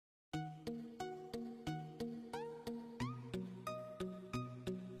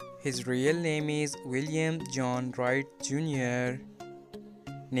His real name is William John Wright Jr.,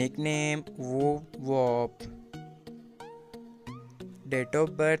 nickname Whoop Whoop. Date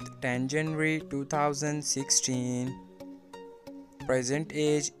of birth 10 January 2016. Present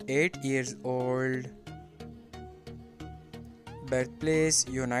age 8 years old. Birthplace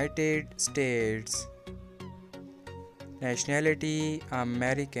United States. Nationality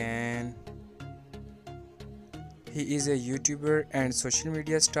American. He is a YouTuber and social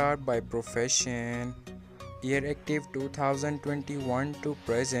media star by profession. Year active 2021 to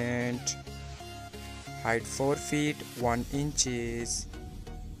present. Height 4 feet 1 inches.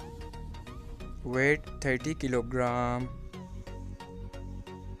 Weight 30 kilogram.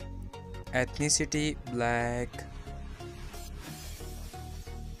 Ethnicity black.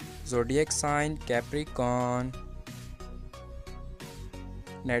 Zodiac sign Capricorn.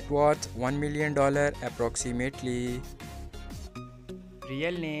 Net worth $1 million approximately.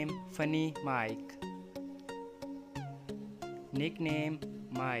 Real name Funny Mike. Nickname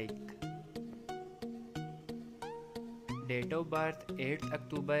Mike. Date of birth 8th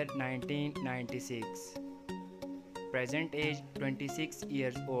October 1996. Present age 26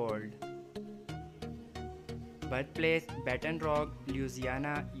 years old. Birthplace Baton Rouge,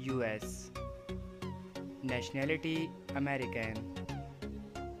 Louisiana, US. Nationality American.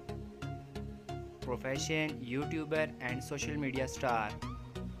 Profession YouTuber and social media star.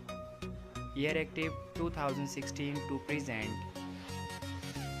 Year active 2016 to present.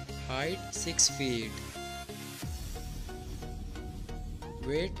 Height 6 feet.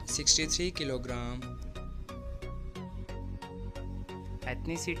 Weight 63 kilogram.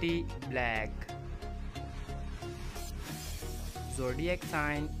 Ethnicity black. Zodiac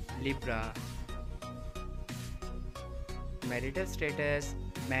sign Libra. Marital status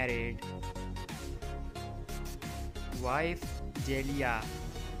married. Wife Jelia.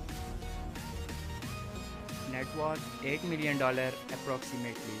 Net worth $8 million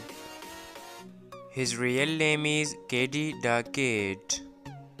approximately. His real name is KD Da Kid.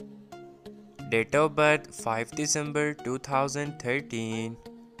 Date of birth 5 December 2013.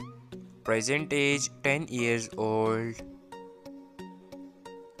 Present age 10 years old.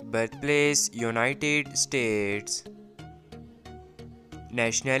 Birthplace United States.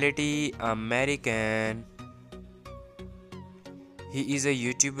 Nationality American. He is a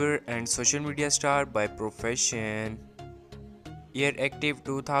YouTuber and social media star by profession. Year active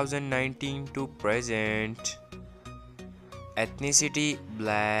 2019 to present. Ethnicity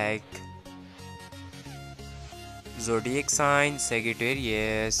black. Zodiac sign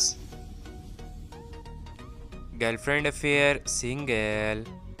Sagittarius. Girlfriend affair single.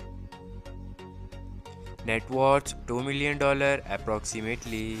 Net worth $2 million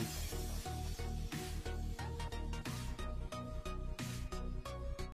approximately.